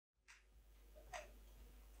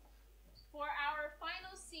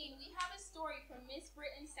from Miss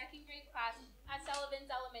Britton's second grade class at Sullivans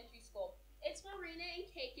Elementary School. It's Marina and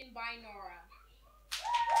Cakin by Norah.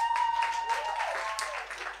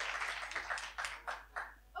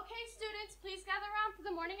 Okay, students, please gather around for the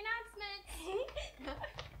morning announcements.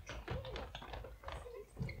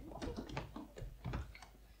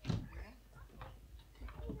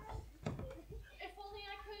 If only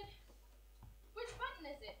I could... Which button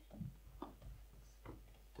is it?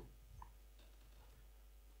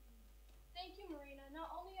 Thank you, Marina. Not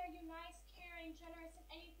only are you nice, caring, generous, and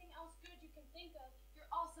anything else good you can think of, you're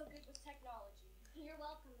also good with technology. You're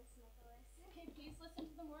welcome, Miss Nicholas. Okay, please listen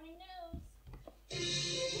to the morning news.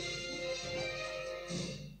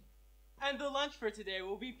 And the lunch for today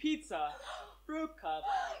will be pizza, fruit cup,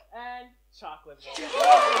 and chocolate bar.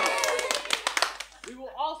 We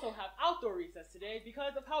will also have outdoor recess today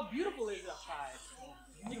because of how beautiful it is outside.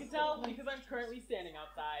 You can tell because I'm currently standing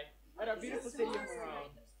outside at our beautiful city of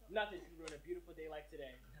Marine. Nothing can ruin a beautiful day like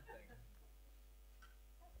today.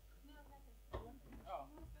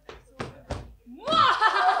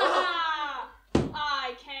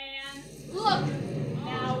 I can. Look,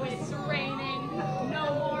 now it's raining.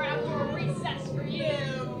 No more outdoor recess for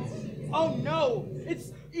you. Oh no!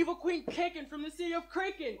 It's Evil Queen Cakin from the city of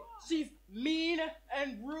Cakin. She's mean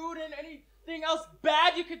and rude and anything else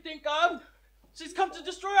bad you could think of. She's come to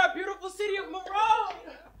destroy our beautiful city of Marine.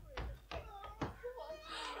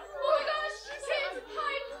 Oh my gosh, kids,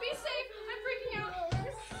 hide, be safe. I'm freaking out.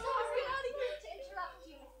 Sorry to interrupt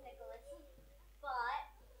you, Miss Nicholas, but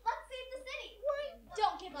let's save the city.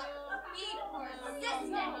 Don't give up. Need more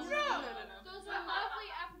assistance. Those are lovely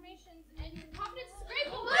affirmations and confidence is great,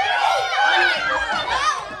 but I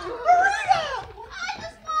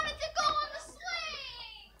just wanted to go on the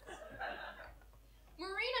swing.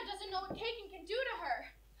 Marina doesn't know what Cakin can do to her.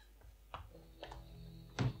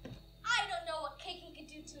 I don't know what Cakin can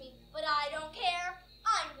do to me, but I don't care.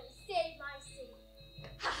 I'm gonna save my city.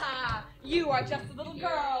 Haha, you are just a little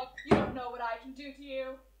girl. You don't know what I can do to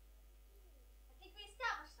you. I think we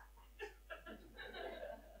established that fact.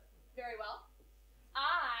 Very well.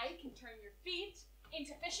 I can turn your feet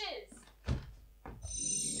into fishes.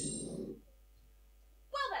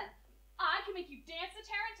 Well then, I can make you dance the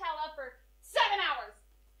tarantella for 7 hours.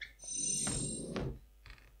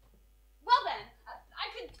 Well then, I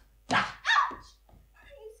could... Ouch!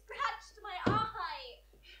 You scratched my eye.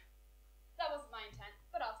 That wasn't my intent,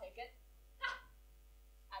 but I'll take it. Ha!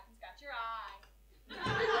 I can scratch your eye.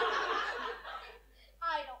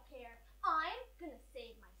 I don't care. I'm gonna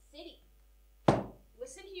save my city.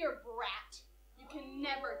 Listen here, brat. You can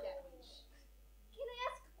never get rich. Can I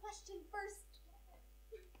ask a question first?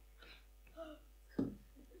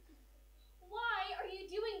 Why are you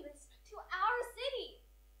doing this to our city?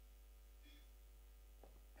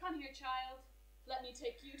 Come here, child. Let me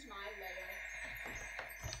take you to my lair.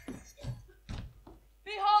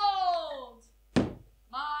 Behold!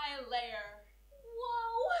 My lair.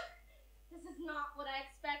 Whoa! This is not what I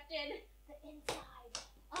expected. The inside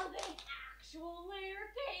of an actual layer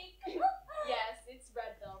cake. Yes, it's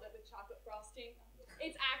red velvet with chocolate frosting.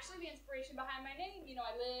 It's actually the inspiration behind my name. You know,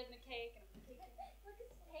 I live in a cake and I'm a cake. Look,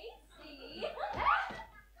 it's tasty.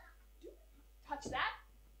 Touch that.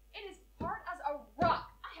 It is hard as a rock.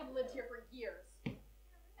 I have lived here for years.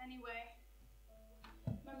 Anyway,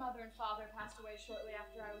 my mother and father passed away shortly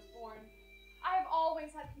after I was born. I have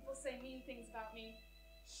always had people say mean things about me.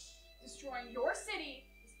 Destroying your city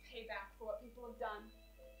is payback for what people have done.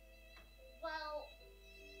 Well,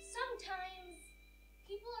 sometimes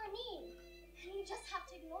people are mean, and you just have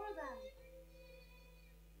to ignore them.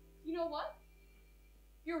 You know what?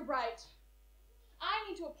 You're right. I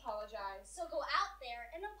need to apologize. So go out there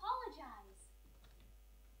and apologize.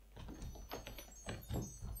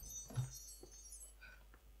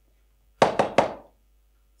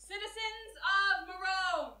 Citizens of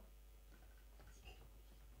Marine,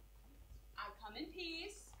 I come in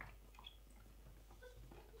peace.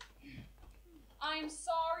 I'm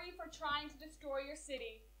sorry for trying to destroy your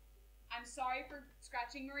city. I'm sorry for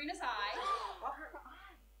scratching Marina's eye.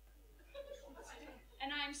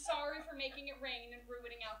 And I'm sorry for making it rain and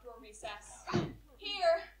ruining outdoor recess.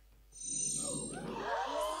 Here.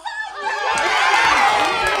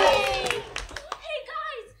 Hey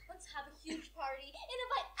guys, let's have a huge party and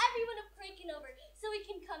invite everyone of Cakin over so we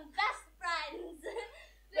can become best friends.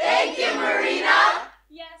 Thank you, Marina.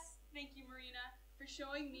 Yes, thank you, Marina, for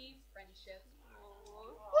showing me friendship.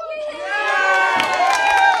 Yeah!